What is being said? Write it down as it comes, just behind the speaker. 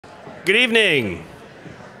Good evening.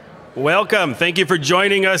 Welcome. Thank you for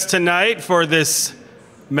joining us tonight for this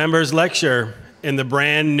members lecture in the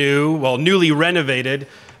brand new, well, newly renovated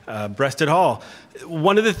Breasted Hall.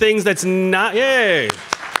 One of the things that's not, yay!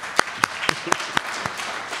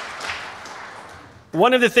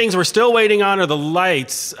 One of the things we're still waiting on are the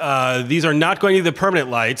lights. These are not going to be the permanent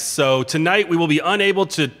lights, so tonight we will be unable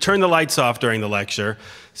to turn the lights off during the lecture.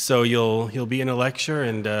 So you'll be in a lecture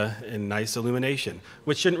and in nice illumination,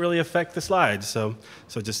 which shouldn't really affect the slides. So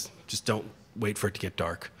just don't wait for it to get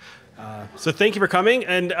dark. So thank you for coming.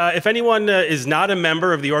 And if anyone is not a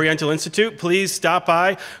member of the Oriental Institute, please stop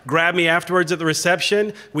by, grab me afterwards at the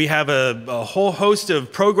reception. We have a whole host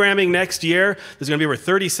of programming next year. There's going to be over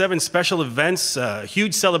 37 special events,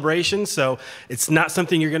 huge celebrations. So it's not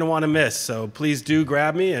something you're going to want to miss. So please do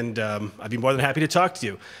grab me, and I'd be more than happy to talk to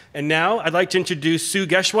you. And now I'd like to introduce Sue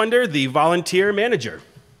Geschwender, the volunteer manager.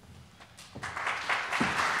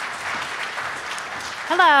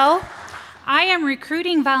 Hello. I am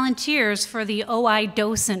recruiting volunteers for the OI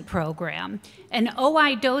Docent program. An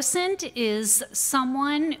OI Docent is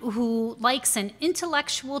someone who likes an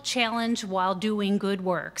intellectual challenge while doing good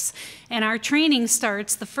works. And our training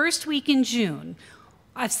starts the first week in June.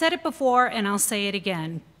 I've said it before and I'll say it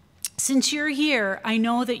again. Since you're here, I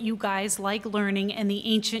know that you guys like learning in the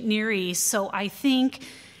ancient Near East, so I think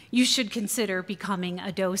you should consider becoming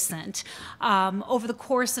a docent. Over the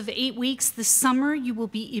course of 8 weeks this summer, you will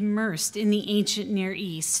be immersed in the ancient Near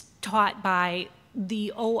East, taught by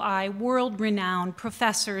the OI world-renowned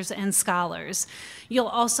professors and scholars. You'll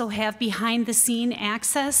also have behind-the-scene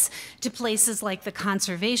access to places like the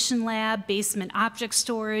Conservation Lab, basement object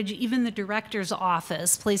storage, even the director's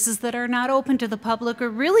office, places that are not open to the public or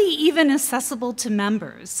really even accessible to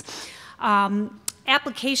members.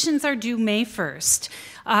 Applications are due May 1st.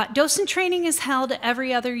 Docent training is held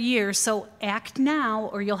every other year, so act now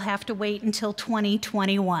or you'll have to wait until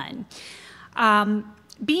 2021.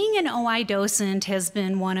 Being an OI docent has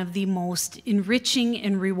been one of the most enriching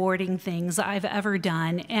and rewarding things I've ever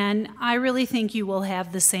done, and I really think you will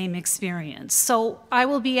have the same experience. So I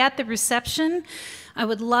will be at the reception. I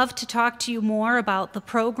would love to talk to you more about the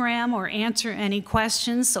program or answer any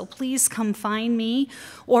questions, so please come find me.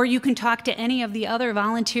 Or you can talk to any of the other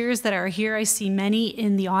volunteers that are here. I see many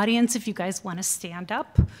in the audience if you guys want to stand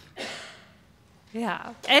up.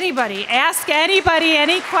 Yeah, anybody, ask anybody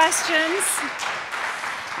any questions.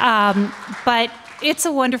 But it's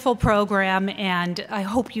a wonderful program, and I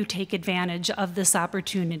hope you take advantage of this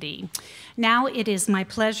opportunity. Now it is my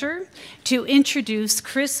pleasure to introduce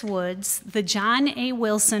Chris Woods, the John A.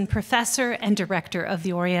 Wilson Professor and Director of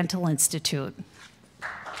the Oriental Institute.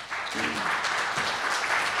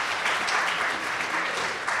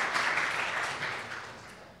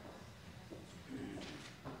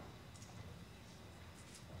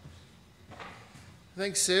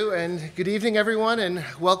 Thanks, Sue, and good evening, everyone, and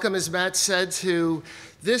welcome, as Matt said, to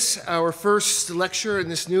this, our first lecture in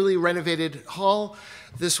this newly renovated hall.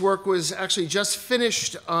 This work was actually just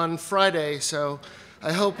finished on Friday, so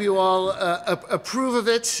I hope you all approve of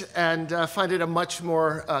it and find it a much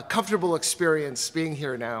more comfortable experience being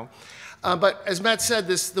here now. But as Matt said,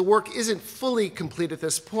 the work isn't fully complete at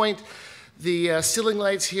this point. The ceiling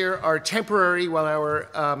lights here are temporary while our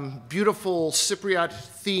beautiful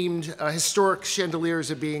Cypriot-themed historic chandeliers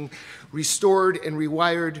are being restored and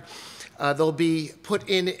rewired. They'll be put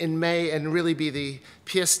in May and really be the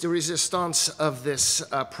pièce de résistance of this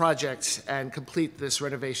project and complete this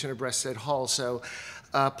renovation of Breasted Hall. So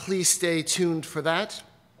please stay tuned for that.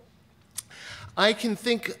 I can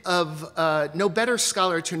think of no better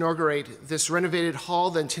scholar to inaugurate this renovated hall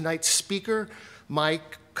than tonight's speaker, my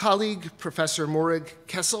colleague, Professor Morag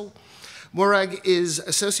Kersel. Morag is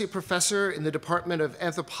Associate Professor in the Department of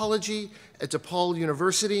Anthropology at DePaul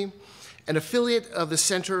University, an affiliate of the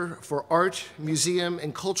Center for Art, Museum,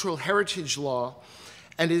 and Cultural Heritage Law,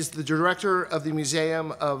 and is the Director of the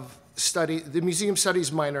Museum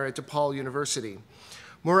Studies minor at DePaul University.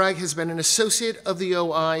 Morag has been an associate of the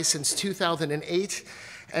OI since 2008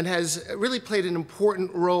 and has really played an important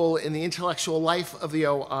role in the intellectual life of the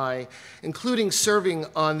OI, including serving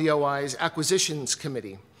on the OI's Acquisitions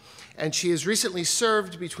Committee. And she has recently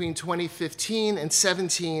served between 2015 and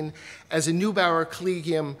 17 as a Neubauer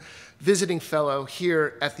Collegium visiting fellow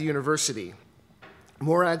here at the university.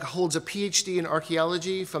 Morag holds a PhD in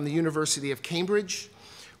archaeology from the University of Cambridge,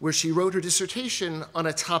 where she wrote her dissertation on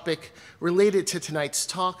a topic related to tonight's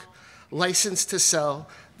talk, License to Sell,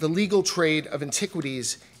 the Legal Trade of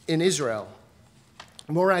Antiquities in Israel.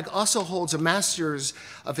 Morag also holds a Master's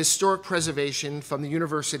of Historic Preservation from the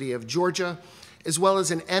University of Georgia as well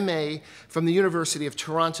as an MA from the University of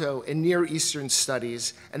Toronto in Near Eastern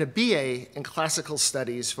Studies and a BA in Classical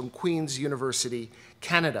Studies from Queen's University,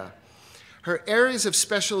 Canada. Her areas of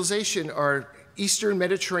specialization are Eastern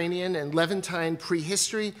Mediterranean and Levantine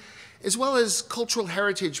prehistory, as well as cultural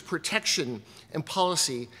heritage protection and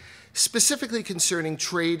policy, specifically concerning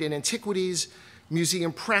trade in antiquities,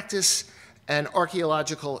 museum practice, and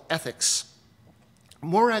archaeological ethics.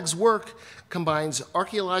 Morag's work combines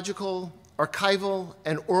archaeological, archival,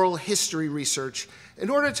 and oral history research in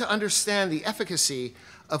order to understand the efficacy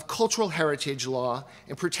of cultural heritage law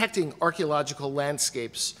in protecting archaeological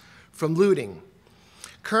landscapes from looting.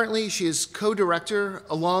 Currently, she is co-director,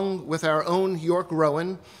 along with our own York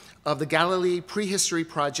Rowan, of the Galilee Prehistory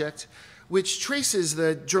Project, which traces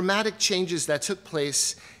the dramatic changes that took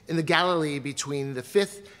place in the Galilee between the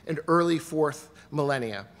 5th and early 4th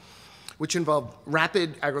millennia, which involved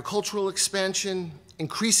rapid agricultural expansion,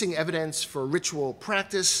 increasing evidence for ritual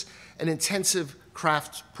practice, and intensive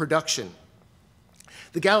craft production.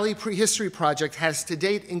 The Galilee Prehistory Project has to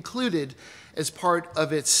date included, as part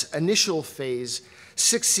of its initial phase,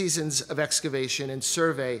 6 seasons of excavation and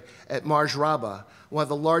survey at Marj Rabbah, one of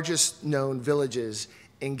the largest known villages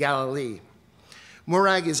in Galilee.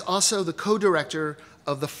 Morag is also the co-director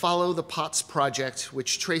of the Follow the Pots project,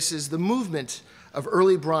 which traces the movement of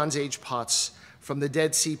early Bronze Age pots from the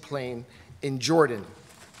Dead Sea Plain in Jordan.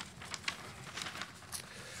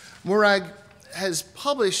 Morag has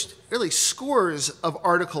published really scores of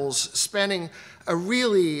articles spanning a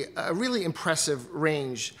really impressive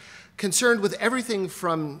range, concerned with everything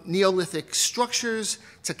from Neolithic structures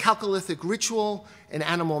to Chalcolithic ritual and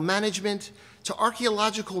animal management to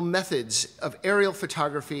archaeological methods of aerial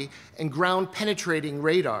photography and ground-penetrating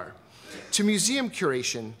radar, to museum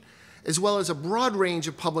curation, as well as a broad range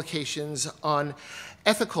of publications on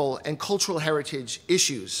ethical and cultural heritage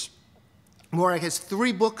issues. Morag has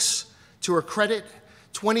 3 books to her credit: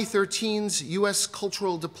 2013's U.S.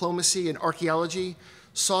 Cultural Diplomacy and Archaeology,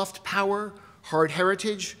 Soft Power, Hard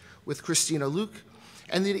Heritage, with Christina Luke,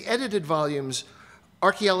 and the edited volumes,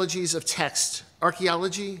 Archaeologies of Text,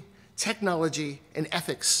 Archaeology, Technology, and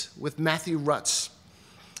Ethics, with Matthew Rutz,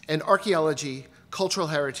 and Archaeology, Cultural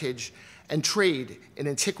Heritage, and Trade in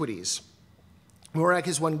Antiquities. Morag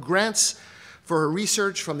has won grants for her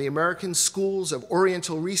research from the American Schools of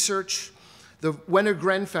Oriental Research, the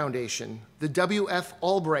Wenner-Gren Foundation, the W.F.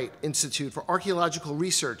 Albright Institute for Archaeological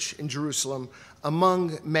Research in Jerusalem,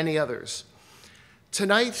 among many others.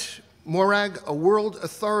 Tonight, Morag, a world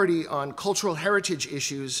authority on cultural heritage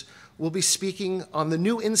issues, will be speaking on the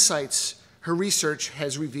new insights her research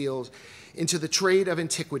has revealed into the trade of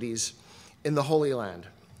antiquities in the Holy Land.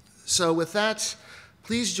 So with that,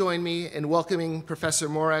 please join me in welcoming Professor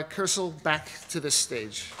Morag Kersel back to this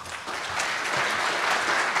stage.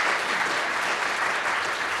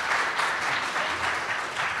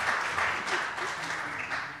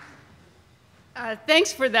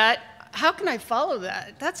 Thanks for that. How can I follow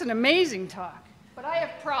that? That's an amazing talk. But I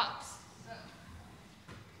have props.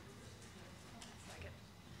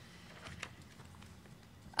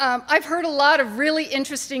 I've heard a lot of really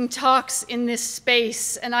interesting talks in this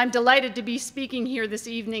space, and I'm delighted to be speaking here this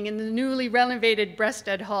evening in the newly renovated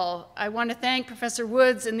Breasted Hall. I want to thank Professor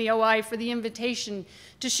Woods and the OI for the invitation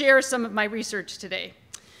to share some of my research today.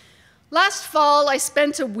 Last fall, I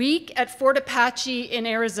spent a week at Fort Apache in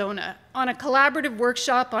Arizona on a collaborative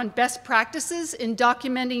workshop on best practices in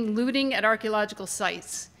documenting looting at archaeological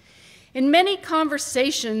sites. In many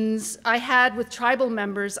conversations I had with tribal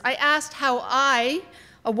members, I asked how I,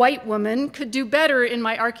 a white woman, could do better in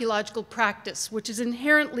my archaeological practice, which is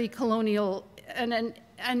inherently colonial, an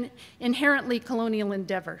inherently colonial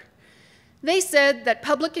endeavor. They said that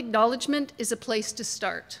public acknowledgement is a place to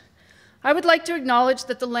start. I would like to acknowledge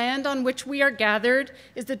that the land on which we are gathered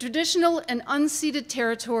is the traditional and unceded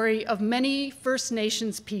territory of many First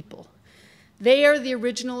Nations people. They are the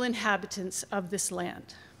original inhabitants of this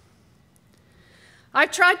land.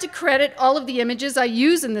 I've tried to credit all of the images I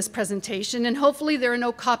use in this presentation, and hopefully there are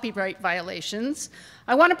no copyright violations.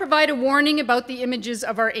 I want to provide a warning about the images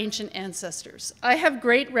of our ancient ancestors. I have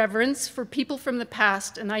great reverence for people from the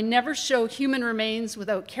past, and I never show human remains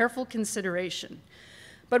without careful consideration.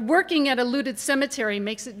 But working at a looted cemetery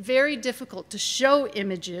makes it very difficult to show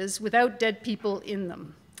images without dead people in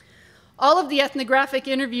them. All of the ethnographic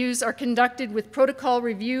interviews are conducted with protocol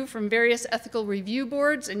review from various ethical review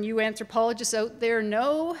boards, and you anthropologists out there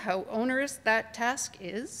know how onerous that task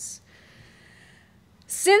is.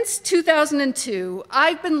 Since 2002,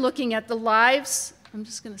 I've been looking at the lives, I'm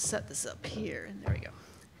just going to set this up here, and there we go,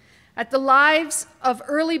 at the lives of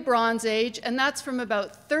early Bronze Age, and that's from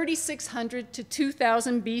about 3,600 to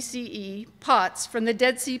 2000 BCE, pots from the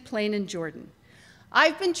Dead Sea Plain in Jordan.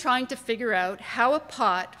 I've been trying to figure out how a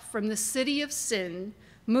pot from the city of sin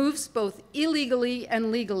moves both illegally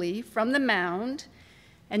and legally from the mound,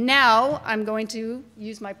 and now I'm going to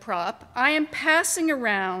use my prop. I am passing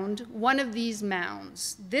around one of these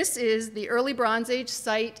mounds. This is the early Bronze Age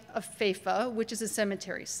site of Feifa, which is a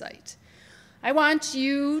cemetery site. I want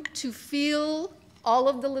you to feel all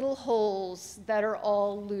of the little holes that are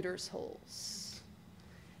all looters' holes.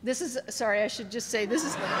 This is, sorry, I should just say, this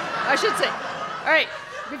is, I should say, all right,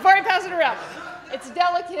 before I pass it around, it's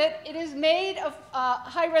delicate. It is made of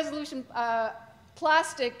high-resolution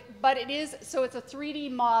plastic, but it is, so it's a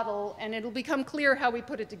 3D model, and it'll become clear how we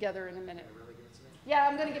put it together in a minute. Yeah,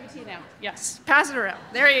 I'm going to give it to you now. Yes, pass it around.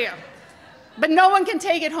 There you go. But no one can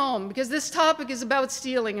take it home, because this topic is about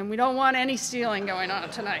stealing, and we don't want any stealing going on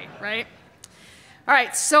tonight, right? All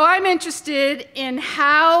right, so I'm interested in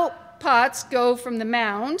how pots go from the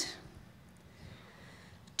mound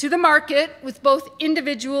to the market with both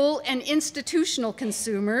individual and institutional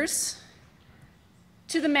consumers,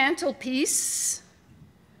 to the mantelpiece,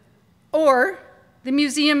 or the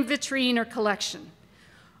museum vitrine or collection.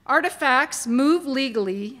 Artifacts move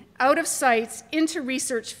legally out of sites into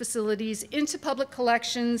research facilities, into public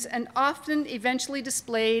collections, and often eventually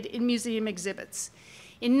displayed in museum exhibits.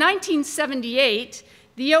 In 1978,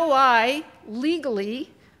 the OI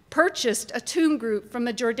legally purchased a tomb group from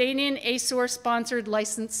a Jordanian ASOR-sponsored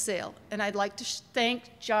licensed sale. And I'd like to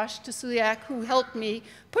thank Josh Tasuliak, who helped me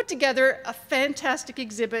put together a fantastic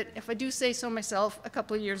exhibit, if I do say so myself, a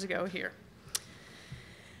couple of years ago here.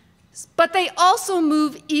 But they also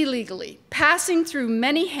move illegally, passing through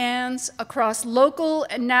many hands across local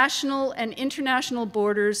and national and international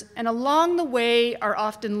borders, and along the way are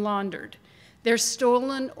often laundered, their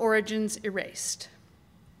stolen origins erased.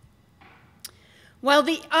 While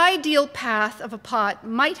the ideal path of a pot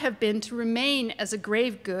might have been to remain as a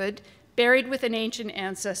grave good, buried with an ancient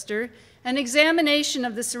ancestor, an examination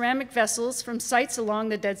of the ceramic vessels from sites along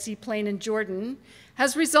the Dead Sea Plain in Jordan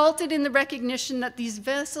has resulted in the recognition that these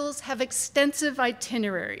vessels have extensive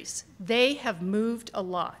itineraries. They have moved a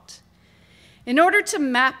lot. In order to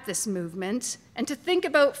map this movement and to think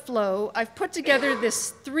about flow, I've put together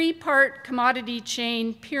this three-part commodity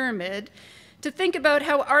chain pyramid to think about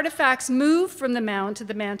how artifacts move from the mound to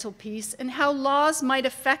the mantelpiece and how laws might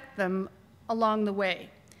affect them along the way.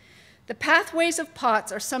 The pathways of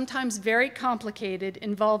pots are sometimes very complicated,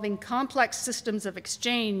 involving complex systems of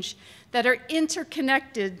exchange that are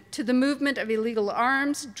interconnected to the movement of illegal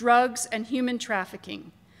arms, drugs, and human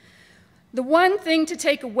trafficking. The one thing to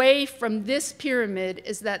take away from this pyramid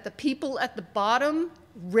is that the people at the bottom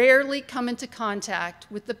rarely come into contact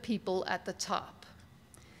with the people at the top.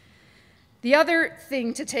 The other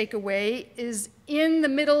thing to take away is in the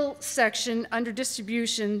middle section under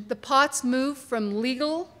distribution, the pots move from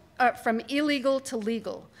illegal to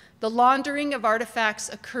legal. The laundering of artifacts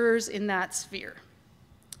occurs in that sphere.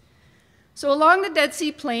 So along the Dead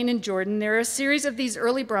Sea Plain in Jordan, there are a series of these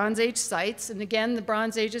early Bronze Age sites, and again, the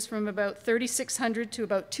Bronze Age is from about 3,600 to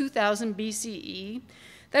about 2000 BCE,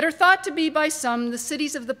 that are thought to be by some the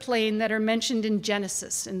cities of the plain that are mentioned in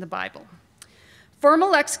Genesis in the Bible.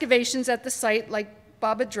 Formal excavations at the site, like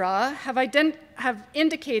Baba Dra, have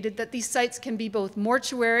indicated that these sites can be both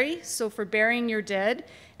mortuary, so for burying your dead,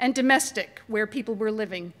 and domestic, where people were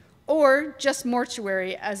living, or just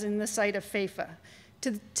mortuary, as in the site of Feifa.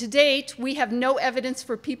 To date, we have no evidence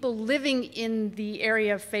for people living in the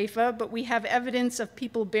area of Feifa, but we have evidence of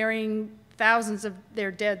people burying thousands of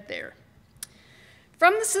their dead there.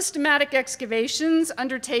 From the systematic excavations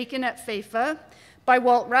undertaken at Feifa by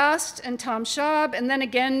Walt Rast and Tom Schaub, and then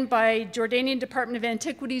again by Jordanian Department of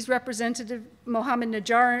Antiquities representative Mohammed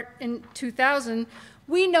Najjar in 2000,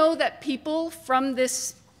 we know that people from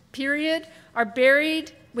this period are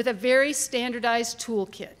buried with a very standardized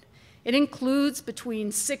toolkit. It includes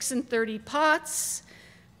between 6 and 30 pots,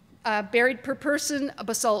 buried per person, a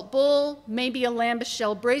basalt bowl, maybe a lambus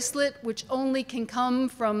shell bracelet, which only can come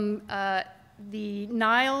from the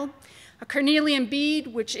Nile, a carnelian bead,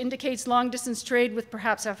 which indicates long-distance trade with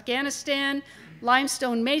perhaps Afghanistan,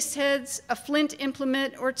 limestone mace heads, a flint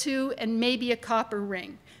implement or two, and maybe a copper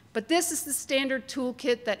ring. But this is the standard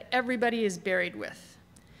toolkit that everybody is buried with.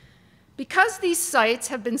 Because these sites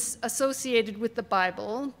have been associated with the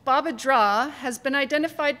Bible, Baba Dra has been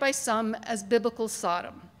identified by some as biblical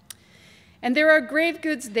Sodom. And there are grave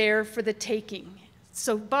goods there for the taking.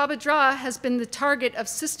 So Baba Dra has been the target of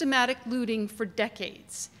systematic looting for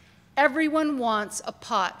decades. Everyone wants a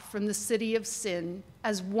pot from the city of sin,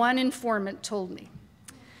 as one informant told me.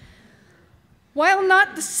 While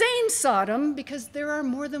not the same Sodom, because there's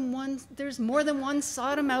more than one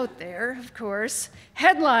Sodom out there, of course,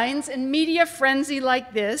 headlines and media frenzy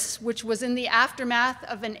like this, which was in the aftermath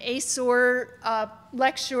of an ASOR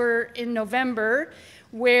lecture in November,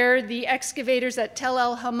 where the excavators at Tel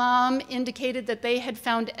El Hammam indicated that they had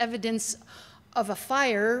found evidence of a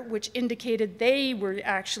fire, which indicated they were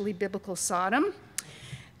actually biblical Sodom.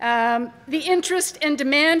 The interest and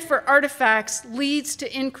demand for artifacts leads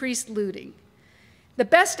to increased looting. The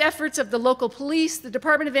best efforts of the local police, the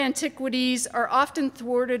Department of Antiquities, are often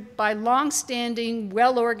thwarted by long-standing,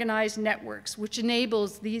 well-organized networks, which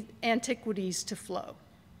enables these antiquities to flow.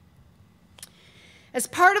 As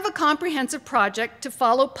part of a comprehensive project to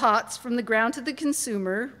follow POTS from the ground to the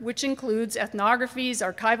consumer, which includes ethnographies,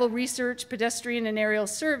 archival research, pedestrian and aerial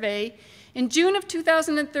survey, in June of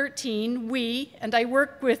 2013, we, and I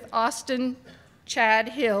worked with Austin Chad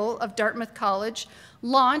Hill of Dartmouth College,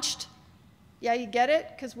 launched, yeah, you get it?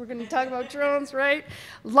 Because we're going to talk about drones, right?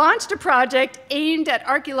 Launched a project aimed at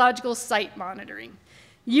archaeological site monitoring.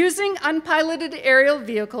 Using unpiloted aerial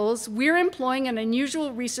vehicles, we're employing an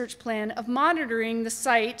unusual research plan of monitoring the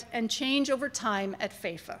site and change over time at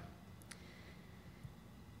FAFA.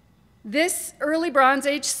 This early Bronze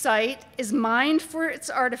Age site is mined for its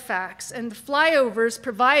artifacts, and the flyovers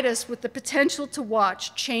provide us with the potential to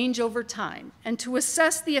watch change over time and to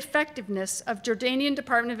assess the effectiveness of Jordanian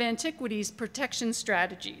Department of Antiquities protection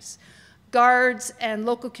strategies, guards, and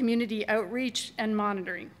local community outreach and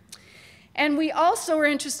monitoring. And we also are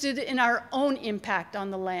interested in our own impact on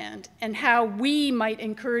the land and how we might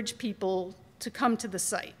encourage people to come to the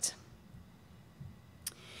site.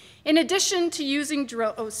 In addition to using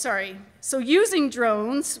using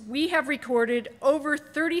drones, we have recorded over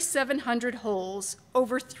 3,700 holes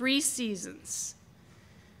over 3 seasons.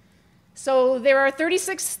 So there are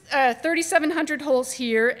 3,700 holes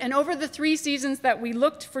here, and over the 3 seasons that we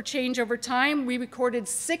looked for change over time, we recorded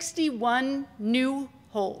 61 new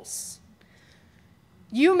holes.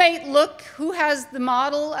 You might look, who has the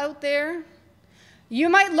model out there? You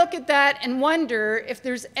might look at that and wonder if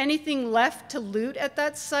there's anything left to loot at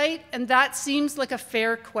that site, and that seems like a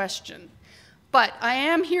fair question. But I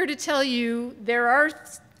am here to tell you there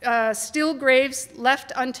are still graves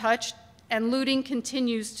left untouched, and looting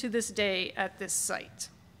continues to this day at this site.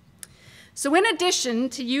 So in addition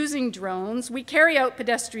to using drones, we carry out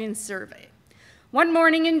pedestrian survey. One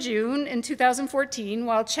morning in June in 2014,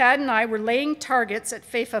 while Chad and I were laying targets at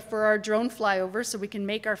FAFA for our drone flyover so we can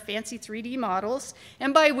make our fancy 3D models,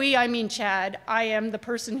 and by we, I mean Chad. I am the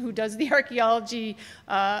person who does the archaeology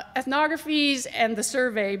ethnographies and the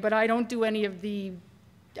survey, but I don't do any of the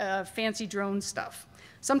fancy drone stuff.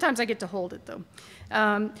 Sometimes I get to hold it, though.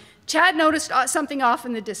 Chad noticed something off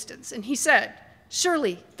in the distance, and he said,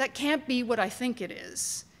 "Surely, that can't be what I think it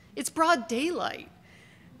is. It's broad daylight."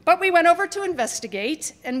 But we went over to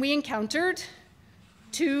investigate, and we encountered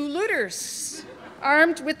 2 looters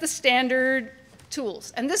armed with the standard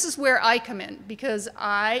tools. And this is where I come in, because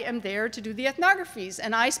I am there to do the ethnographies,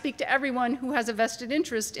 and I speak to everyone who has a vested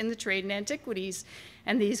interest in the trade in antiquities,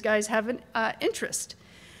 and these guys have an interest.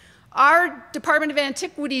 Our Department of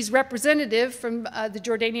Antiquities representative from the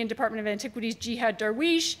Jordanian Department of Antiquities, Jihad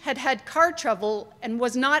Darwish, had car trouble and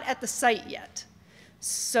was not at the site yet.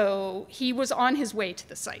 So he was on his way to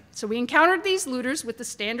the site. So we encountered these looters with the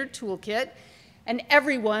standard toolkit, and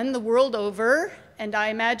everyone the world over, and I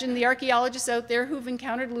imagine the archaeologists out there who've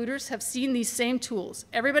encountered looters have seen these same tools.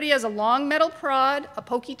 Everybody has a long metal prod, a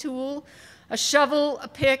pokey tool, a shovel, a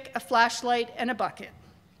pick, a flashlight, and a bucket.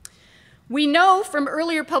 We know from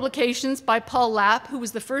earlier publications by Paul Lapp, who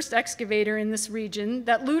was the first excavator in this region,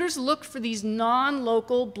 that looters look for these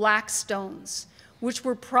non-local black stones, which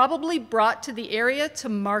were probably brought to the area to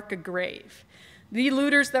mark a grave. The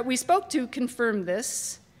looters that we spoke to confirmed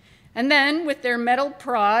this. And then, with their metal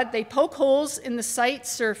prod, they poke holes in the site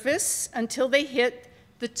surface until they hit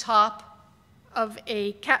the top of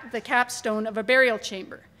the capstone of a burial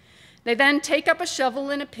chamber. They then take up a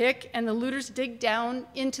shovel and a pick, and the looters dig down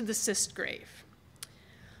into the cist grave.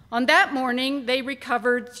 On that morning, they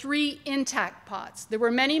recovered 3 intact pots. There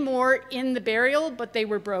were many more in the burial, but they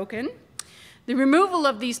were broken. The removal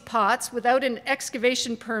of these pots without an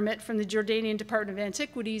excavation permit from the Jordanian Department of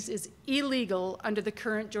Antiquities is illegal under the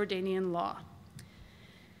current Jordanian law.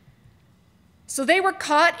 So they were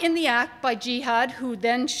caught in the act by Jihad, who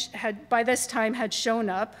then by this time had shown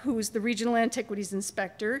up, who was the regional antiquities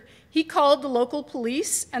inspector. He called the local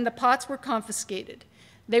police, and the pots were confiscated.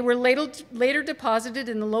 They were later deposited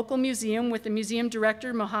in the local museum with the museum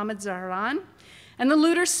director, Mohammed Zahran. And the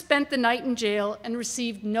looters spent the night in jail and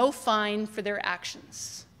received no fine for their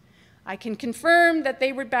actions. I can confirm that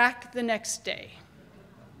they were back the next day.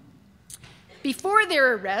 Before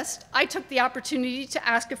their arrest, I took the opportunity to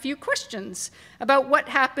ask a few questions about what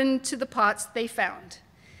happened to the pots they found.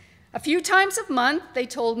 A few times a month, they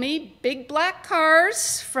told me, big black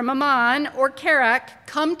cars from Amman or Kerak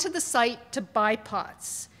come to the site to buy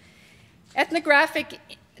pots. Ethnographic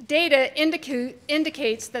data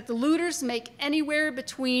indicates that the looters make anywhere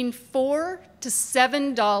between $4 to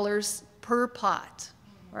 $7 per pot,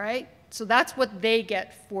 right? So that's what they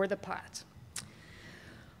get for the pot.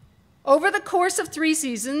 Over the course of 3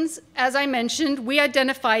 seasons, as I mentioned, we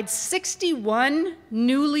identified 61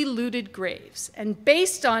 newly looted graves. And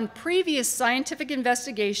based on previous scientific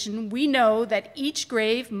investigation, we know that each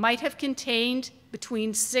grave might have contained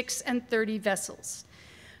between 6 and 30 vessels.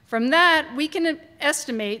 From that, we can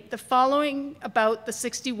estimate the following about the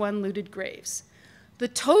 61 looted graves. The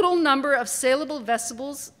total number of saleable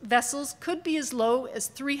vessels could be as low as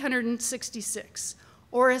 366.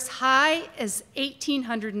 Or as high as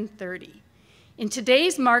 1,830. In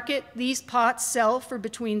today's market, these pots sell for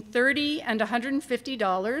between $30 and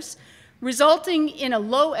 $150, resulting in a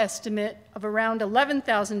low estimate of around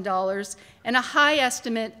 $11,000 and a high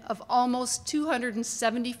estimate of almost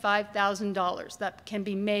 $275,000 that can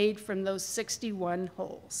be made from those 61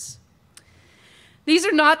 holes. These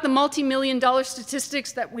are not the multi-million-dollar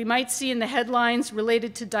statistics that we might see in the headlines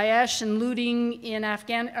related to Daesh and looting in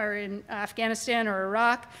Afghanistan or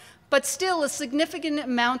Iraq, but still a significant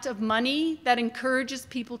amount of money that encourages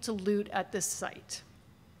people to loot at this site.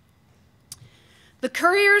 The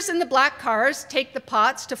couriers in the black cars take the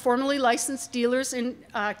pots to formally licensed dealers in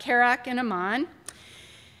Kerak and Amman,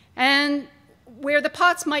 and where the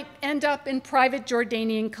pots might end up in private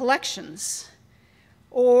Jordanian collections.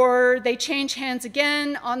 Or they change hands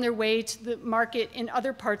again on their way to the market in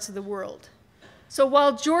other parts of the world. So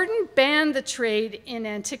while Jordan banned the trade in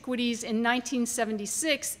antiquities in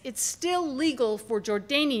 1976, it's still legal for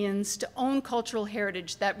Jordanians to own cultural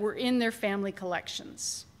heritage that were in their family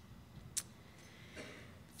collections.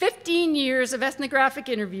 15 years of ethnographic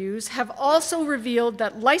interviews have also revealed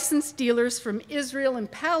that licensed dealers from Israel and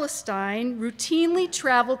Palestine routinely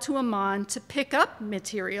travel to Amman to pick up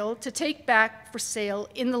material to take back for sale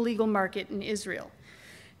in the legal market in Israel.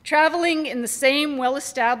 Traveling in the same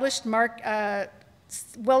well-established networks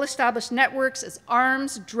as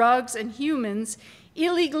arms, drugs, and humans,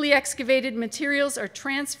 illegally excavated materials are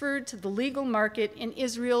transferred to the legal market in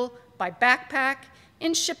Israel by backpack,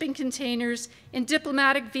 in shipping containers, in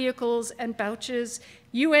diplomatic vehicles and pouches,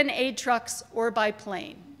 UN aid trucks, or by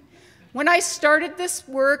plane. When I started this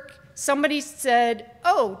work, somebody said,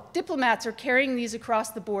 oh, diplomats are carrying these across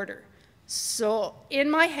the border. So in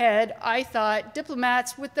my head, I thought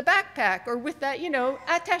diplomats with the backpack or with that,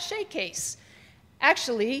 attaché case.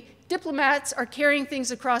 Actually, diplomats are carrying things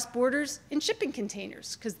across borders in shipping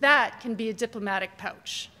containers, because that can be a diplomatic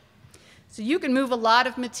pouch. So you can move a lot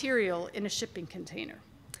of material in a shipping container.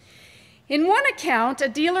 In one account, a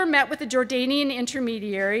dealer met with a Jordanian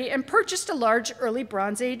intermediary and purchased a large early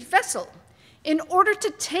Bronze Age vessel. In order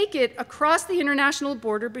to take it across the international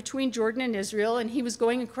border between Jordan and Israel, and he was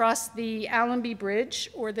going across the Allenby Bridge,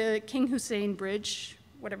 or the King Hussein Bridge,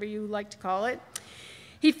 whatever you like to call it,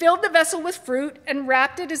 he filled the vessel with fruit and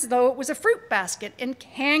wrapped it as though it was a fruit basket and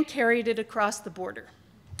hand-carried it across the border.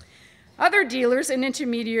 Other dealers and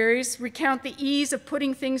intermediaries recount the ease of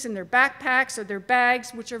putting things in their backpacks or their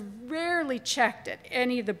bags, which are rarely checked at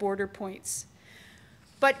any of the border points.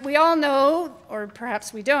 But we all know, or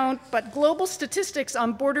perhaps we don't, but global statistics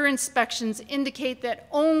on border inspections indicate that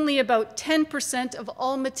only about 10% of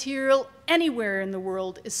all material anywhere in the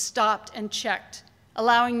world is stopped and checked,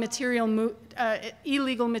 allowing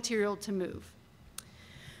illegal material to move.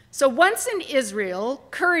 So once in Israel,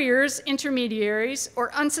 couriers, intermediaries,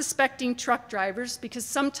 or unsuspecting truck drivers, because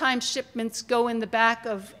sometimes shipments go in the back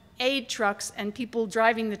of aid trucks and people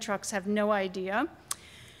driving the trucks have no idea,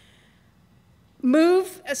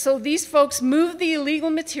 so these folks move the illegal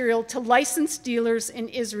material to licensed dealers in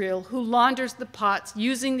Israel who launders the pots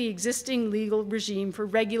using the existing legal regime for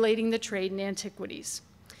regulating the trade in antiquities.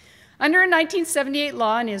 Under a 1978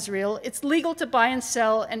 law in Israel, it's legal to buy and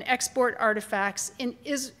sell and export artifacts in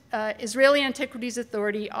Israeli Antiquities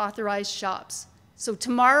Authority authorized shops. So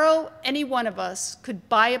tomorrow, any one of us could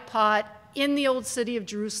buy a pot in the old city of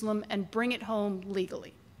Jerusalem and bring it home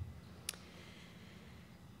legally.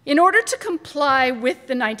 In order to comply with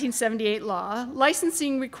the 1978 law,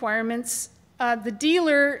 licensing requirements, the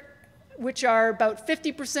dealer, which are about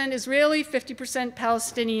 50% Israeli, 50%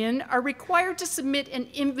 Palestinian, are required to submit an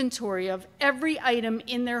inventory of every item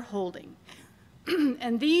in their holding.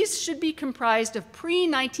 And these should be comprised of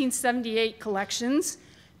pre-1978 collections,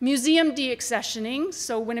 museum deaccessioning,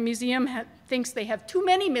 so when a museum thinks they have too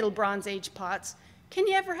many Middle Bronze Age pots, can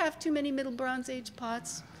you ever have too many Middle Bronze Age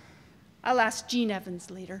pots? I'll ask Gene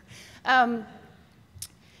Evans later.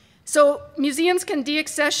 So museums can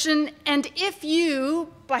deaccession, and if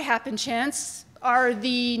you, by happen chance, are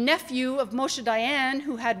the nephew of Moshe Dayan,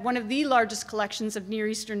 who had one of the largest collections of Near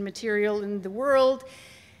Eastern material in the world,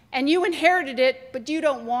 and you inherited it, but you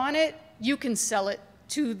don't want it, you can sell it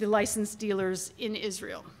to the licensed dealers in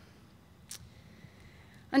Israel.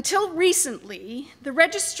 Until recently, the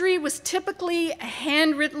registry was typically a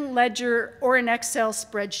handwritten ledger or an Excel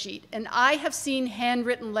spreadsheet, and I have seen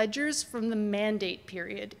handwritten ledgers from the mandate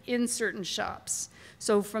period in certain shops,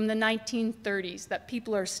 so from the 1930s that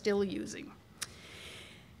people are still using.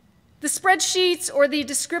 The spreadsheets or the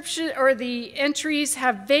description or the entries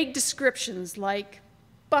have vague descriptions like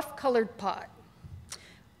buff-colored pot.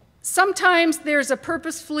 Sometimes there's a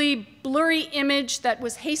purposefully blurry image that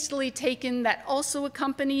was hastily taken that also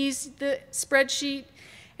accompanies the spreadsheet.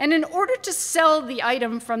 And in order to sell the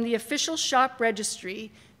item from the official shop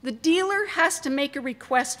registry, the dealer has to make a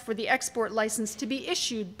request for the export license to be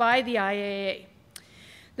issued by the IAA.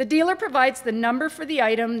 The dealer provides the number for the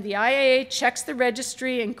item, the IAA checks the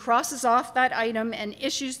registry and crosses off that item and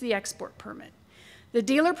issues the export permit. The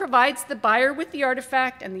dealer provides the buyer with the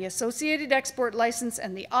artifact and the associated export license,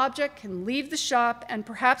 and the object can leave the shop and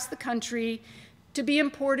perhaps the country to be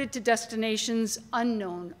imported to destinations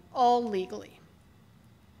unknown, all legally.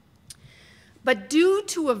 But due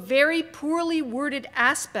to a very poorly worded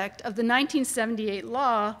aspect of the 1978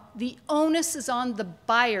 law, the onus is on the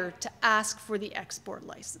buyer to ask for the export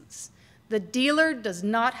license. The dealer does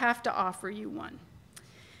not have to offer you one.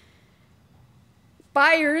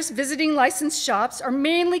 Buyers visiting licensed shops are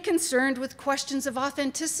mainly concerned with questions of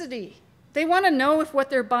authenticity. They want to know if what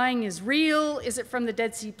they're buying is real. Is it from the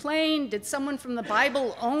Dead Sea Plain? Did someone from the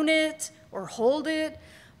Bible own it or hold it?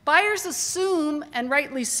 Buyers assume, and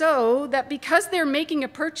rightly so, that because they're making a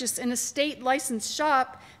purchase in a state licensed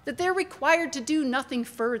shop, that they're required to do nothing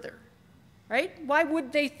further, right? Why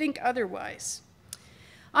would they think otherwise?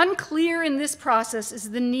 Unclear in this process is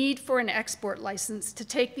the need for an export license to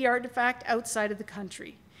take the artifact outside of the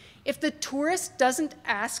country. If the tourist doesn't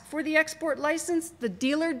ask for the export license, the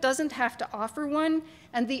dealer doesn't have to offer one,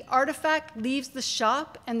 and the artifact leaves the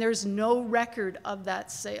shop and there's no record of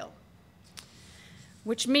that sale.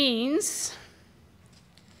 Which means,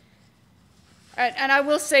 and I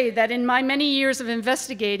will say that in my many years of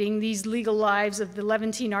investigating these legal lives of the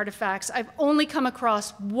Levantine artifacts, I've only come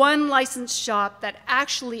across one licensed shop that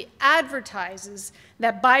actually advertises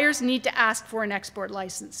that buyers need to ask for an export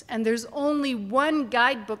license. And there's only one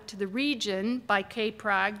guidebook to the region by K.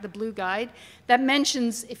 Prague, the Blue Guide, that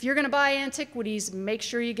mentions if you're going to buy antiquities, make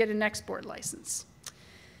sure you get an export license.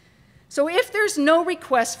 So if there's no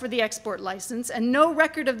request for the export license and no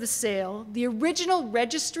record of the sale, the original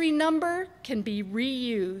registry number can be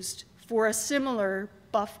reused for a similar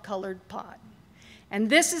buff-colored pot. And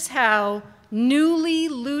this is how newly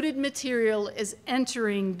looted material is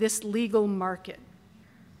entering this legal market.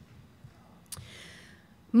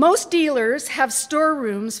 Most dealers have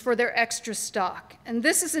storerooms for their extra stock. And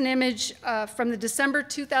this is an image from the December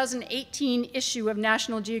 2018 issue of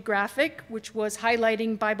National Geographic, which was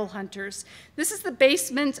highlighting Bible hunters. This is the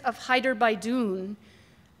basement of Haider Baidoun,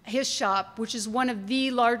 his shop, which is one of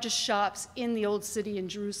the largest shops in the Old City in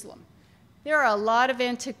Jerusalem. There are a lot of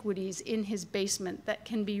antiquities in his basement that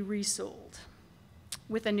can be resold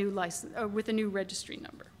with a new license, or with a new registry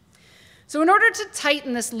number. So in order to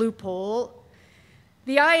tighten this loophole,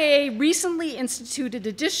 the IAA recently instituted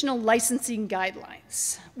additional licensing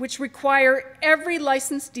guidelines, which require every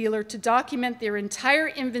licensed dealer to document their entire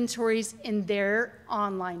inventories in their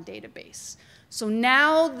online database. So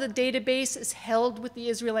now the database is held with the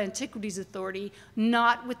Israel Antiquities Authority,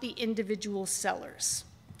 not with the individual sellers.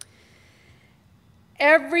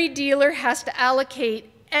 Every dealer has to allocate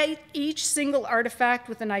each single artifact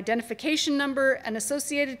with an identification number, an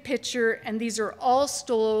associated picture, and these are all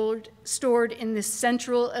stored in this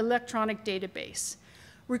central electronic database.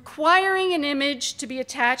 Requiring an image to be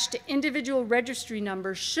attached to individual registry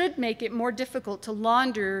numbers should make it more difficult to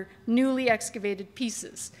launder newly excavated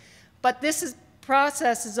pieces. But this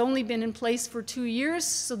process has only been in place for 2 years,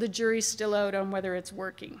 so the jury's still out on whether it's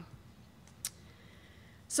working.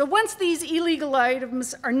 So once these illegal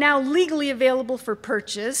items are now legally available for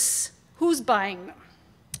purchase, who's buying them?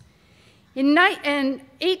 In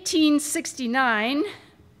 1869,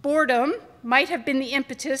 boredom might have been the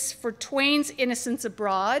impetus for Twain's Innocents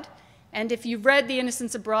Abroad. And if you've read The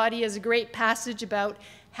Innocents Abroad, he has a great passage about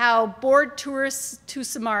how bored tourists to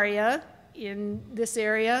Samaria in this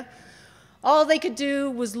area All they could do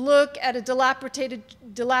was look at a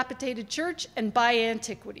dilapidated church and buy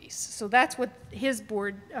antiquities. So that's what his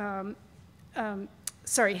board,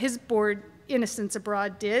 his board, Innocents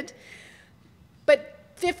Abroad, did. But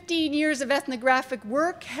 15 years of ethnographic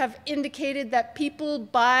work have indicated that people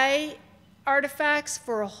buy artifacts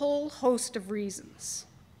for a whole host of reasons,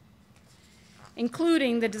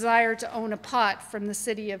 including the desire to own a pot from the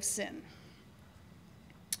city of sin.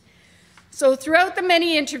 So throughout the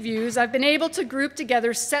many interviews, I've been able to group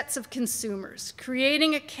together sets of consumers,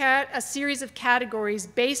 creating a series of categories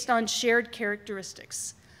based on shared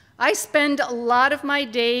characteristics. I spend a lot of my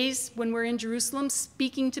days when we're in Jerusalem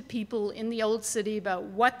speaking to people in the Old City about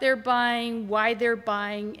what they're buying, why they're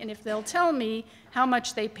buying, and if they'll tell me how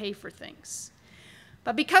much they pay for things.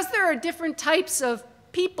 But because there are different types of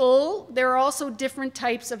people, there are also different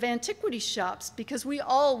types of antiquity shops, because we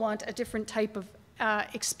all want a different type of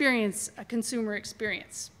experience, a consumer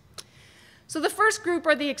experience. So the first group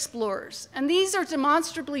are the explorers, and these are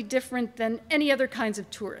demonstrably different than any other kinds of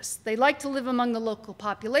tourists. They like to live among the local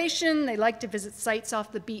population, they like to visit sites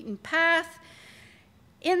off the beaten path.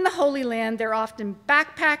 In the Holy Land, they're often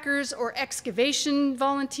backpackers or excavation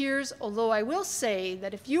volunteers, although I will say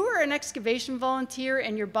that if you are an excavation volunteer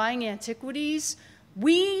and you're buying antiquities,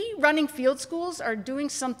 we running field schools are doing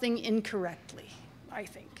something incorrectly, I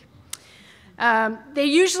think. They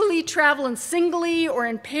usually travel in singly or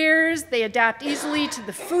in pairs. They adapt easily to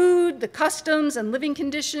the food, the customs, and living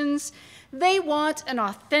conditions. They want an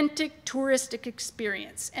authentic touristic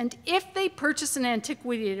experience. And if they purchase an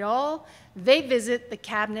antiquity at all, they visit the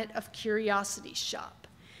Cabinet of Curiosities shop.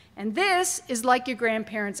 And this is like your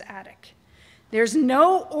grandparents' attic. There's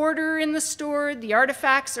no order in the store. The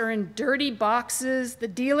artifacts are in dirty boxes. The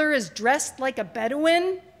dealer is dressed like a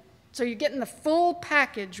Bedouin. So you're getting the full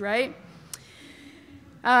package, right?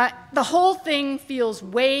 The whole thing feels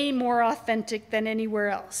way more authentic than anywhere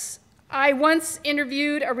else. I once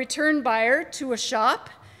interviewed a return buyer to a shop.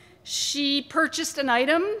 She purchased an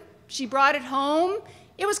item, she brought it home.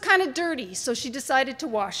 It was kind of dirty, so she decided to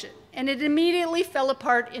wash it, and it immediately fell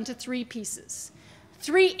apart into 3 pieces.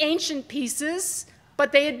 3 ancient pieces,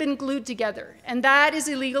 but they had been glued together, and that is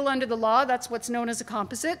illegal under the law. That's what's known as a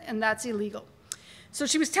composite, and that's illegal. So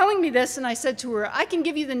she was telling me this, and I said to her, I can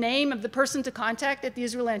give you the name of the person to contact at the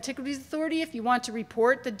Israel Antiquities Authority if you want to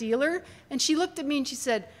report the dealer. And she looked at me and she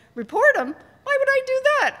said, report him? Why would I do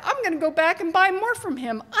that? I'm going to go back and buy more from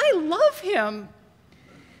him. I love him.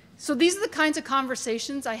 So these are the kinds of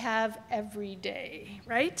conversations I have every day,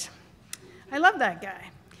 right? I love that guy.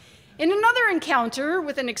 In another encounter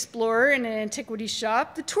with an explorer in an antiquity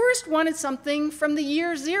shop, the tourist wanted something from the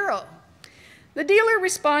year 0. The dealer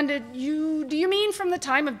responded, do you mean from the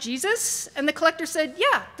time of Jesus? And the collector said,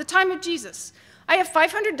 yeah, the time of Jesus. I have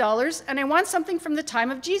 $500 and I want something from the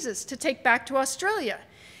time of Jesus to take back to Australia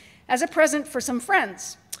as a present for some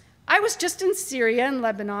friends. I was just in Syria and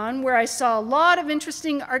Lebanon where I saw a lot of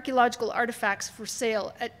interesting archaeological artifacts for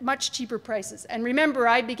sale at much cheaper prices. And remember,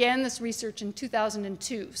 I began this research in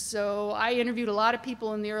 2002, so I interviewed a lot of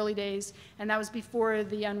people in the early days, and that was before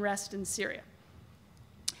the unrest in Syria.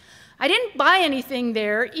 I didn't buy anything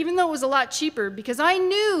there, even though it was a lot cheaper, because I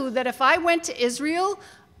knew that if I went to Israel,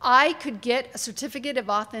 I could get a certificate of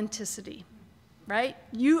authenticity, right?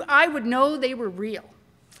 I would know they were real.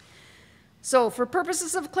 So for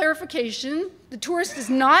purposes of clarification, the tourist is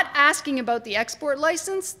not asking about the export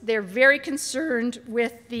license. They're very concerned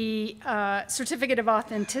with the certificate of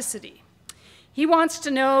authenticity. He wants to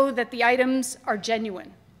know that the items are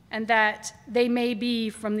genuine and that they may be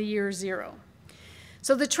from the year 0.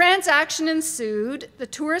 So the transaction ensued. The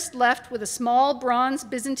tourist left with a small bronze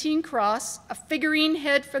Byzantine cross, a figurine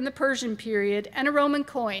head from the Persian period, and a Roman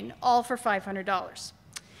coin, all for $500.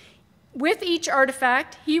 With each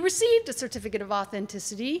artifact, he received a certificate of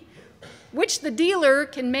authenticity, which the dealer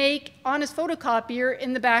can make on his photocopier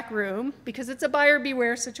in the back room, because it's a buyer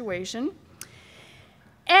beware situation.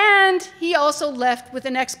 And he also left with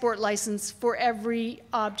an export license for every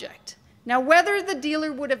object. Now, whether the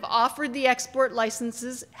dealer would have offered the export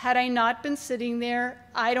licenses had I not been sitting there,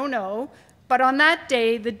 I don't know. But on that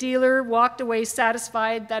day, the dealer walked away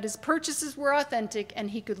satisfied that his purchases were authentic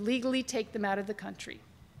and he could legally take them out of the country.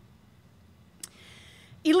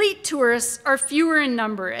 Elite tourists are fewer in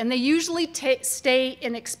number, and they usually stay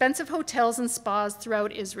in expensive hotels and spas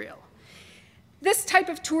throughout Israel. This type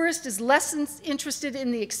of tourist is less interested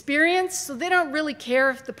in the experience, so they don't really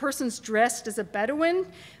care if the person's dressed as a Bedouin,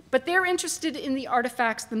 but they're interested in the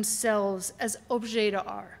artifacts themselves as objets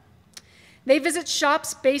d'art. They visit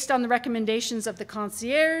shops based on the recommendations of the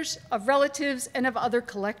concierge, of relatives, and of other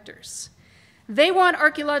collectors. They want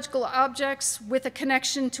archaeological objects with a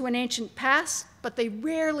connection to an ancient past, but they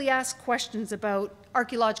rarely ask questions about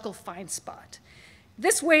archaeological find spot.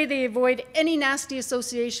 This way they avoid any nasty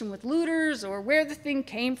association with looters or where the thing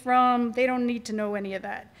came from. They don't need to know any of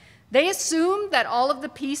that. They assume that all of the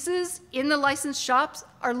pieces in the licensed shops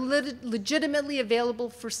are legitimately available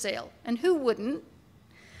for sale, and who wouldn't?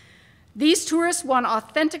 These tourists want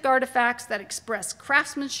authentic artifacts that express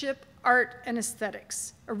craftsmanship, art, and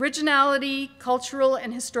aesthetics, originality, cultural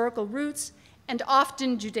and historical roots, and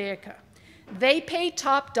often Judaica. They pay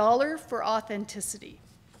top dollar for authenticity.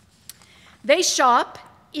 They shop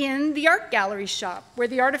in the art gallery shop, where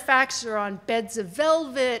the artifacts are on beds of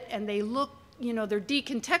velvet and they look, they're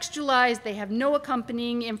decontextualized, they have no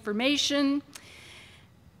accompanying information.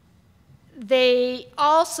 They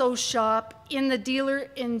also shop in the dealer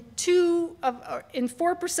in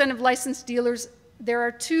 4% of licensed dealers. There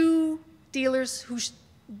are 2 dealers who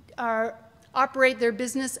operate their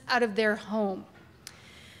business out of their home.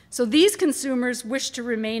 So these consumers wish to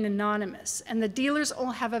remain anonymous, and the dealers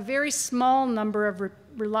all have a very small number of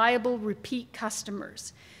reliable repeat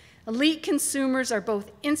customers. Elite consumers are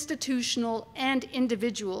both institutional and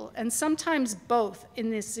individual, and sometimes both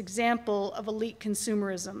in this example of elite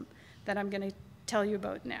consumerism that I'm going to tell you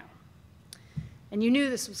about now. And you knew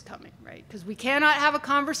this was coming, right? Because we cannot have a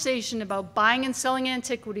conversation about buying and selling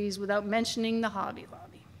antiquities without mentioning the Hobby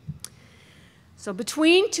Lobby. So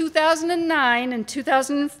between 2009 and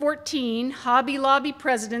 2014, Hobby Lobby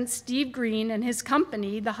president Steve Green and his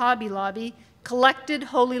company, the Hobby Lobby, collected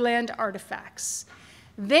Holy Land artifacts.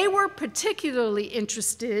 They were particularly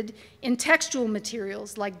interested in textual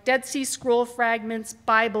materials like Dead Sea Scroll fragments,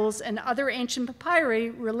 Bibles, and other ancient papyri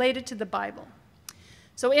related to the Bible.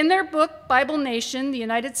 So in their book, Bible Nation, the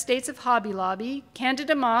United States of Hobby Lobby,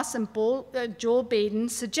 Candida Moss and Joel Baden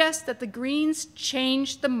suggest that the Greens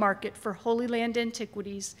changed the market for Holy Land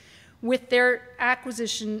antiquities with their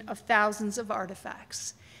acquisition of thousands of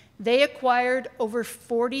artifacts. They acquired over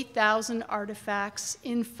 40,000 artifacts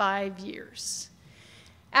in 5 years.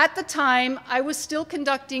 At the time, I was still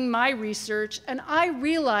conducting my research, and I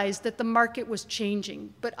realized that the market was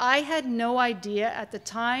changing, but I had no idea at the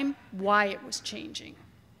time why it was changing.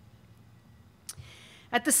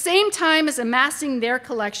 At the same time as amassing their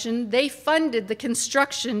collection, they funded the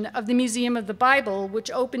construction of the Museum of the Bible,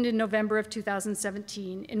 which opened in November of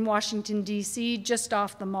 2017 in Washington, D.C., just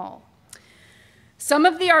off the mall. Some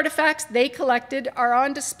of the artifacts they collected are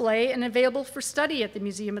on display and available for study at the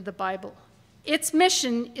Museum of the Bible. Its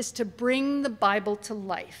mission is to bring the Bible to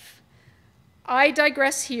life. I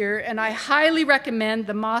digress here, and I highly recommend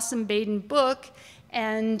the Moss and Baden book,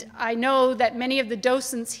 and I know that many of the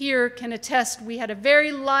docents here can attest. We had a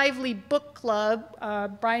very lively book club.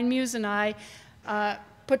 Brian Muse and I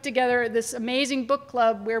put together this amazing book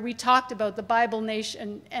club where we talked about the Bible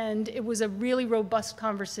Nation, and it was a really robust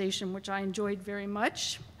conversation, which I enjoyed very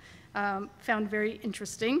much, found very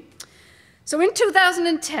interesting. So in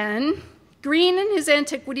 2010, Green and his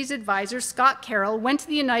antiquities advisor, Scott Carroll, went to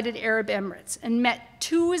the United Arab Emirates and met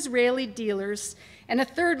 2 Israeli dealers and a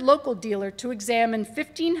 3rd local dealer to examine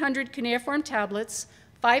 1,500 cuneiform tablets,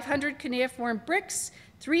 500 cuneiform bricks,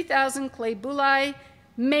 3,000 clay bullae,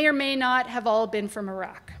 may or may not have all been from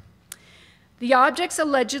Iraq. The objects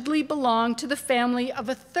allegedly belonged to the family of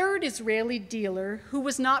a 3rd Israeli dealer who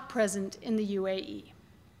was not present in the UAE.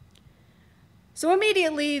 So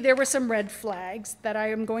immediately there were some red flags that I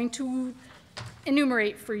am going to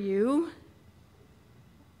enumerate for you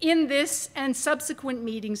in this and subsequent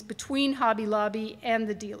meetings between Hobby Lobby and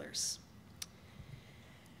the dealers.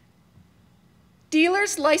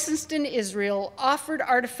 Dealers licensed in Israel offered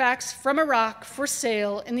artifacts from Iraq for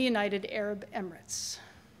sale in the United Arab Emirates.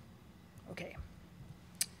 Okay.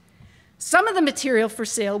 Some of the material for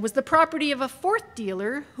sale was the property of a 4th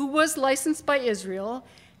dealer who was licensed by Israel,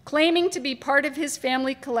 claiming to be part of his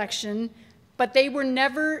family collection, but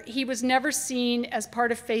he was never seen as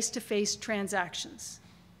part of face-to-face transactions.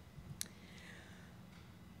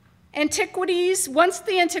 Antiquities, once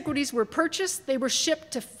the antiquities were purchased, they were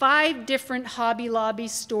shipped to 5 different Hobby Lobby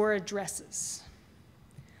store addresses.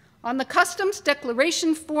 On the customs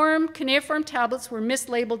declaration form, cuneiform tablets were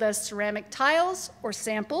mislabeled as ceramic tiles or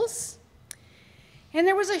samples, and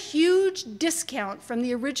there was a huge discount from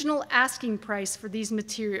the original asking price for these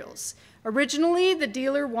materials. Originally, the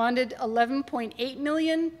dealer wanted $11.8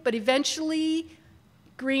 million, but eventually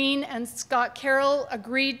Green and Scott Carroll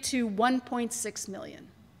agreed to $1.6 million.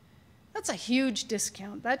 That's a huge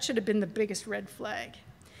discount. That should have been the biggest red flag.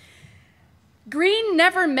 Green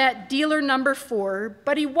never met dealer number 4,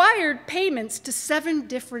 but he wired payments to 7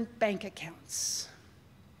 different bank accounts.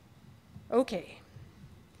 Okay.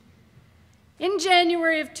 In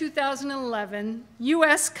January of 2011,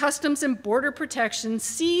 U.S. Customs and Border Protection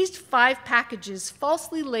seized 5 packages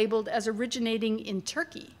falsely labeled as originating in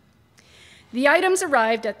Turkey. The items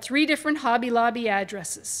arrived at 3 different Hobby Lobby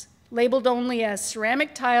addresses, labeled only as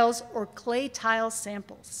ceramic tiles or clay tile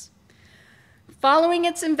samples. Following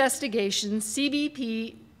its investigation,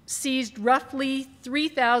 CBP seized roughly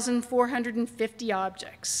 3,450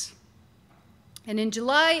 objects. And in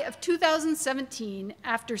July of 2017,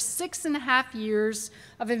 after 6.5 years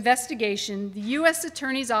of investigation, the U.S.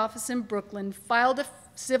 Attorney's Office in Brooklyn filed a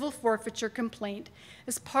civil forfeiture complaint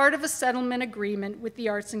as part of a settlement agreement with the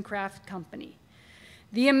Arts and Craft Company.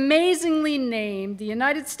 The amazingly named the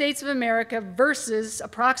United States of America versus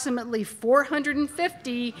approximately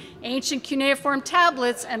 450 ancient cuneiform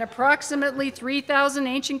tablets and approximately 3,000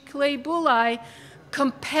 ancient clay bullae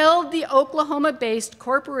compelled the Oklahoma-based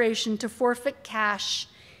corporation to forfeit cash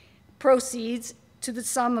proceeds to the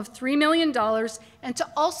sum of $3 million and to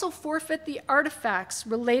also forfeit the artifacts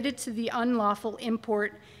related to the unlawful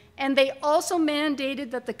import. And they also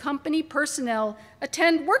mandated that the company personnel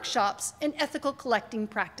attend workshops in ethical collecting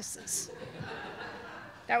practices.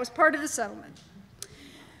 That was part of the settlement.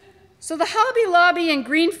 So the Hobby Lobby and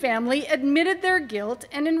Green family admitted their guilt,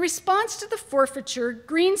 and in response to the forfeiture,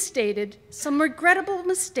 Green stated, "Some regrettable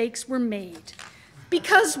mistakes were made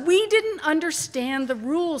because we didn't understand the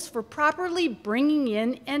rules for properly bringing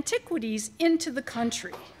in antiquities into the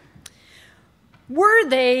country." Were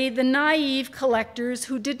they the naive collectors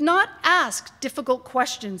who did not ask difficult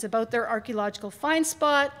questions about their archaeological find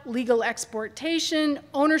spot, legal exportation,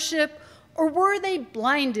 ownership, or were they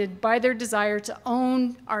blinded by their desire to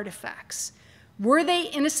own artifacts? Were they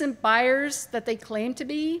innocent buyers that they claimed to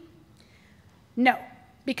be? No,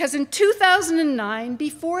 because in 2009,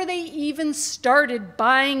 before they even started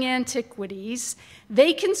buying antiquities,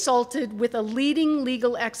 they consulted with a leading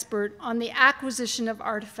legal expert on the acquisition of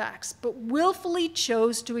artifacts, but willfully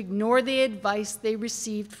chose to ignore the advice they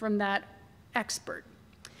received from that expert.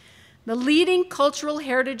 The leading cultural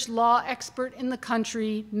heritage law expert in the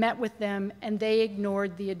country met with them, and they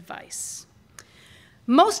ignored the advice.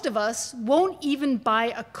 Most of us won't even buy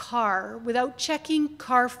a car without checking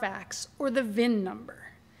Carfax or the VIN number,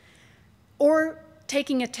 or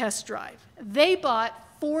taking a test drive. They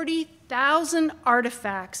bought 40,000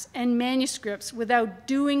 artifacts and manuscripts without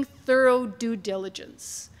doing thorough due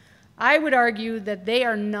diligence. I would argue that they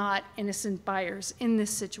are not innocent buyers in this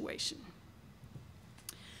situation.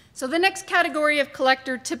 So the next category of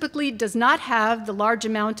collector typically does not have the large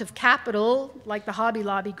amount of capital like the Hobby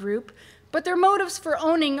Lobby group, but their motives for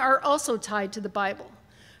owning are also tied to the Bible.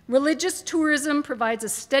 Religious tourism provides a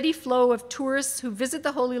steady flow of tourists who visit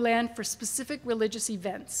the Holy Land for specific religious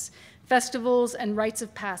events, festivals, and rites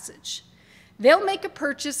of passage. They'll make a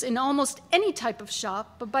purchase in almost any type of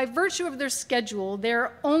shop, but by virtue of their schedule,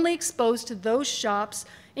 they're only exposed to those shops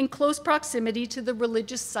in close proximity to the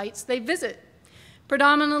religious sites they visit,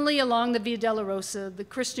 predominantly along the Via Dolorosa, the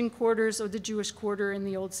Christian quarters or the Jewish quarter in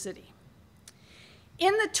the Old City.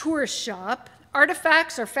 In the tourist shop,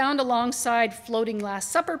 artifacts are found alongside floating Last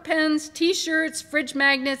Supper pens, t-shirts, fridge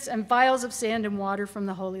magnets, and vials of sand and water from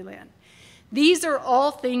the Holy Land. These are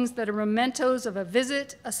all things that are mementos of a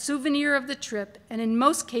visit, a souvenir of the trip, and in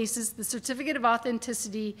most cases, the certificate of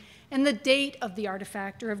authenticity and the date of the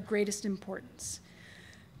artifact are of greatest importance.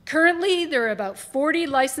 Currently, there are about 40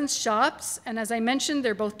 licensed shops, and as I mentioned,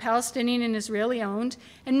 they're both Palestinian and Israeli owned,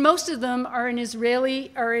 and most of them are in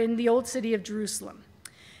the Old City of Jerusalem.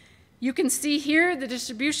 You can see here the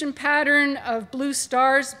distribution pattern of blue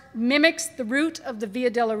stars mimics the route of the Via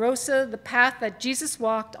Dolorosa, the path that Jesus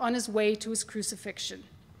walked on his way to his crucifixion.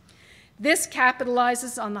 This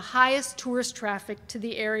capitalizes on the highest tourist traffic to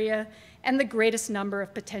the area and the greatest number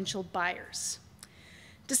of potential buyers.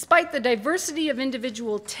 Despite the diversity of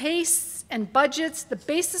individual tastes and budgets, the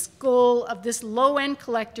basic goal of this low-end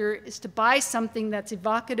collector is to buy something that's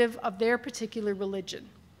evocative of their particular religion.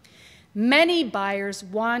 Many buyers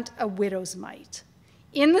want a widow's mite.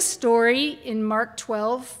 In the story in Mark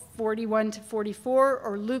 12, 41 to 44,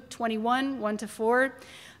 or Luke 21, 1 to 4,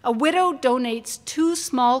 a widow donates 2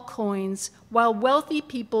 small coins while wealthy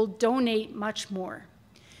people donate much more.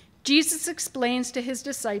 Jesus explains to his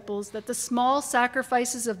disciples that the small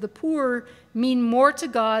sacrifices of the poor mean more to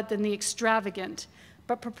God than the extravagant,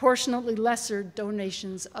 but proportionately lesser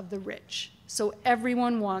donations of the rich. So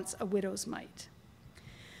everyone wants a widow's mite.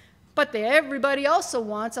 But everybody also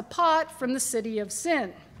wants a pot from the city of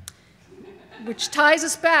sin, which ties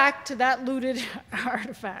us back to that looted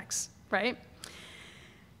artifacts, right?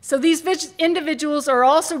 So these individuals are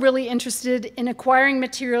also really interested in acquiring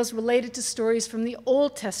materials related to stories from the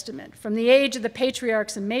Old Testament, from the age of the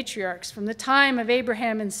patriarchs and matriarchs, from the time of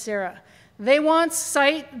Abraham and Sarah. They want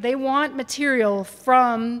material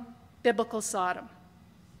from biblical Sodom.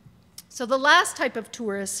 So the last type of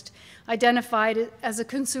tourist identified as a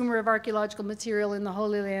consumer of archaeological material in the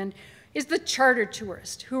Holy Land is the charter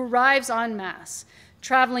tourist who arrives en masse,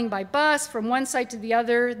 traveling by bus from one site to the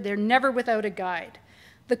other. They're never without a guide.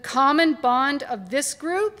 The common bond of this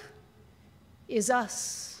group is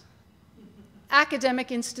us. Academic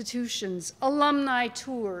institutions, alumni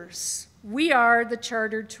tours. We are the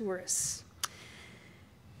chartered tourists.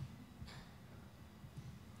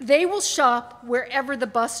 They will shop wherever the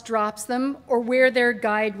bus drops them or where their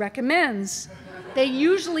guide recommends. They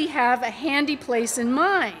usually have a handy place in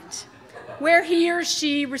mind, where he or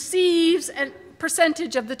she receives a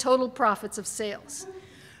percentage of the total profits of sales.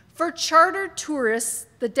 For chartered tourists,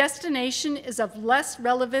 the destination is of less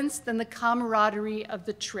relevance than the camaraderie of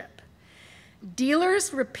the trip.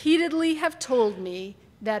 Dealers repeatedly have told me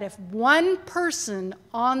that if one person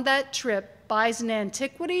on that trip buys an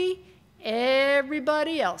antiquity,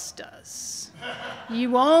 everybody else does.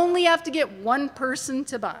 You only have to get one person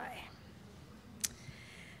to buy.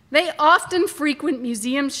 They often frequent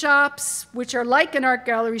museum shops, which are like an art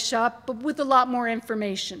gallery shop, but with a lot more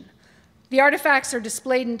information. The artifacts are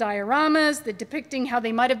displayed in dioramas depicting how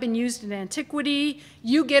they might have been used in antiquity.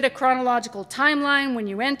 You get a chronological timeline when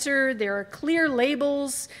you enter. There are clear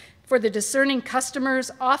labels for the discerning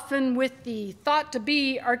customers, often with the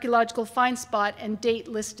thought-to-be archaeological find spot and date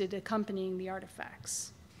listed accompanying the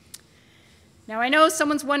artifacts. Now, I know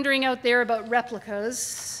someone's wondering out there about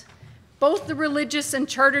replicas. Both the religious and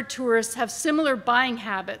chartered tourists have similar buying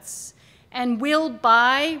habits and will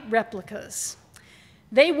buy replicas.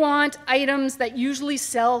 They want items that usually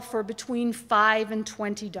sell for between $5 and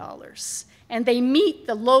 $20, and they meet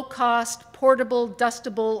the low-cost, portable,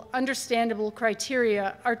 dustable, understandable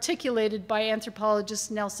criteria articulated by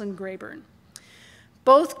anthropologist Nelson Grayburn.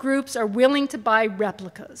 Both groups are willing to buy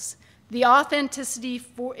replicas. The authenticity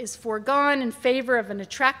is foregone in favor of an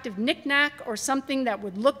attractive knick-knack or something that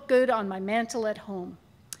would look good on my mantle at home.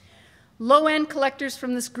 Low-end collectors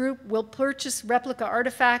from this group will purchase replica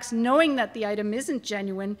artifacts knowing that the item isn't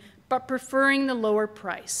genuine, but preferring the lower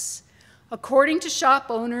price. According to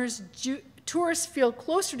shop owners, tourists feel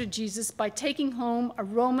closer to Jesus by taking home a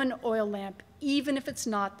Roman oil lamp, even if it's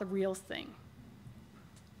not the real thing.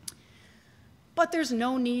 But there's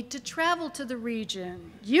no need to travel to the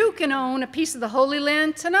region. You can own a piece of the Holy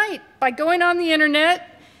Land tonight by going on the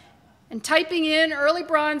internet and typing in early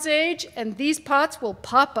Bronze Age, and these pots will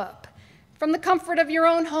pop up. From the comfort of your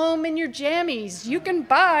own home in your jammies, you can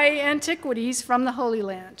buy antiquities from the Holy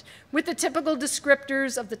Land with the typical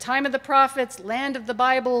descriptors of the time of the prophets, land of the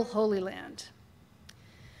Bible, Holy Land.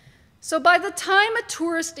 So by the time a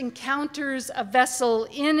tourist encounters a vessel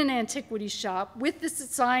in an antiquity shop with this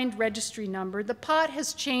assigned registry number, the pot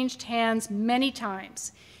has changed hands many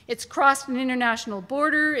times. It's crossed an international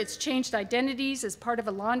border, it's changed identities as part of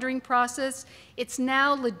a laundering process. It's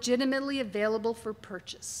now legitimately available for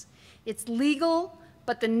purchase. It's legal,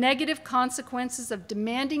 but the negative consequences of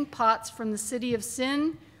demanding pots from the city of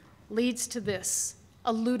sin leads to this,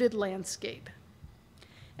 a looted landscape.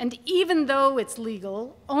 And even though it's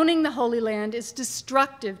legal, owning the Holy Land is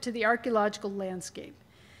destructive to the archaeological landscape.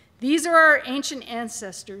 These are our ancient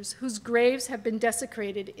ancestors whose graves have been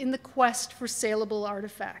desecrated in the quest for saleable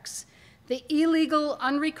artifacts. The illegal,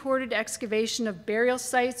 unrecorded excavation of burial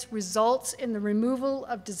sites results in the removal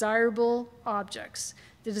of desirable objects,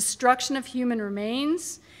 the destruction of human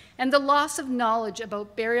remains, and the loss of knowledge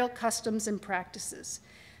about burial customs and practices.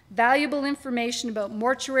 Valuable information about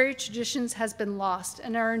mortuary traditions has been lost,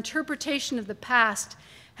 and our interpretation of the past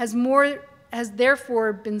has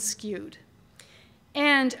therefore been skewed.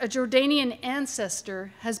 And a Jordanian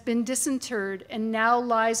ancestor has been disinterred and now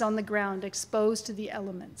lies on the ground exposed to the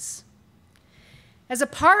elements. As a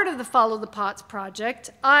part of the Follow the Pots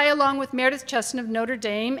project, I, along with Meredith Chesson of Notre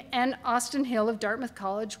Dame and Austin Hill of Dartmouth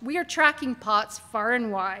College, we are tracking pots far and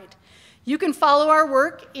wide. You can follow our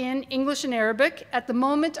work in English and Arabic. At the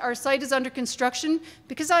moment, our site is under construction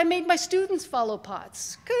because I made my students follow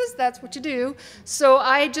pots, because that's what you do. So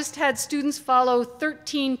I just had students follow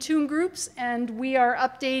 13 tune groups, and we are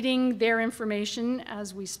updating their information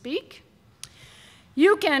as we speak.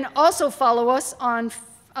 You can also follow us on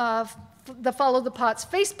the Follow the Pots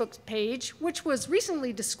Facebook page, which was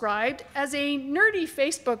recently described as a nerdy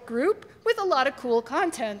Facebook group with a lot of cool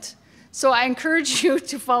content. So I encourage you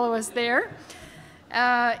to follow us there.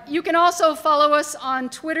 You can also follow us on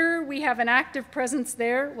Twitter. We have an active presence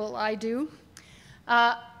there. Well, I do.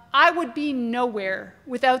 I would be nowhere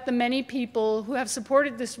without the many people who have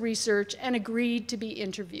supported this research and agreed to be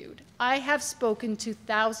interviewed. I have spoken to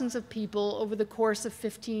thousands of people over the course of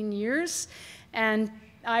 15 years, and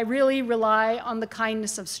I really rely on the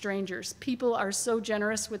kindness of strangers. People are so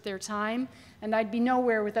generous with their time, and I'd be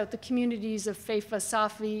nowhere without the communities of Feifa,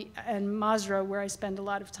 Safi, and Masra, where I spend a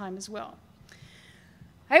lot of time as well.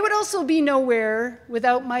 I would also be nowhere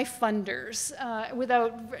without my funders,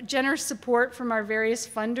 without generous support from our various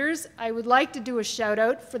funders. I would like to do a shout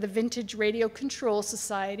out for the Vintage Radio Control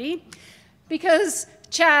Society, because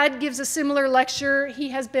Chad gives a similar lecture. He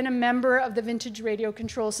has been a member of the Vintage Radio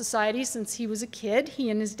Control Society since he was a kid. He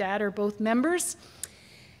and his dad are both members.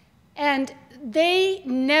 And they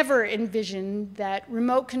never envisioned that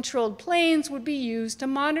remote-controlled planes would be used to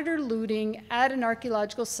monitor looting at an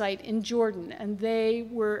archaeological site in Jordan. And they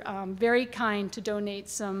were very kind to donate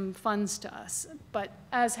some funds to us, but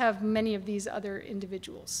as have many of these other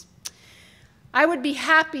individuals. I would be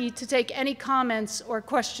happy to take any comments or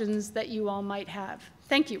questions that you all might have.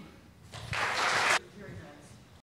 Thank you.